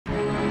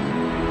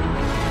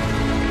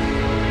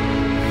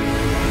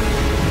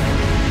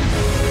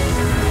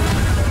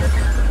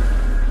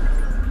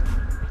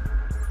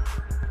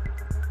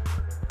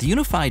The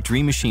UniFi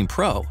Dream Machine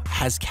Pro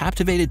has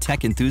captivated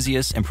tech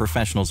enthusiasts and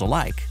professionals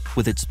alike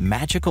with its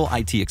magical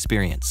IT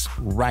experience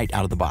right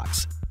out of the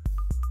box.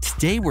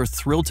 Today, we're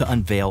thrilled to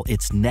unveil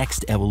its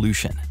next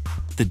evolution,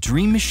 the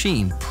Dream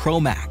Machine Pro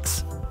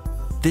Max.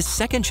 This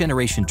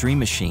second-generation Dream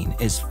Machine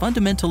is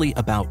fundamentally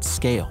about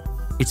scale.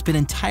 It's been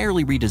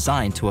entirely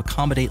redesigned to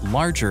accommodate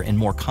larger and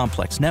more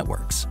complex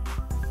networks.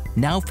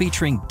 Now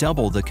featuring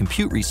double the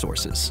compute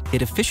resources,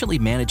 it efficiently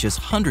manages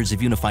hundreds of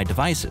UniFi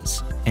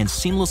devices and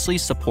seamlessly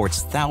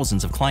supports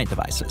thousands of client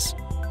devices.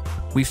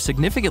 We've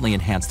significantly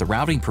enhanced the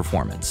routing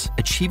performance,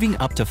 achieving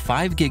up to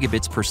 5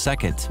 gigabits per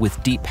second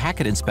with deep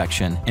packet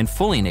inspection and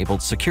fully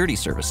enabled security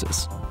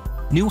services.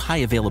 New high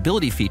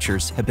availability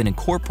features have been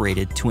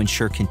incorporated to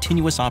ensure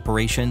continuous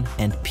operation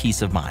and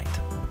peace of mind.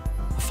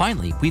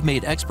 Finally, we've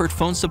made expert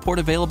phone support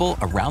available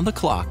around the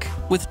clock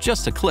with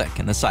just a click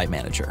in the site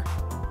manager.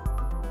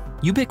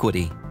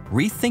 Ubiquiti,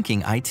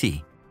 rethinking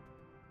IT.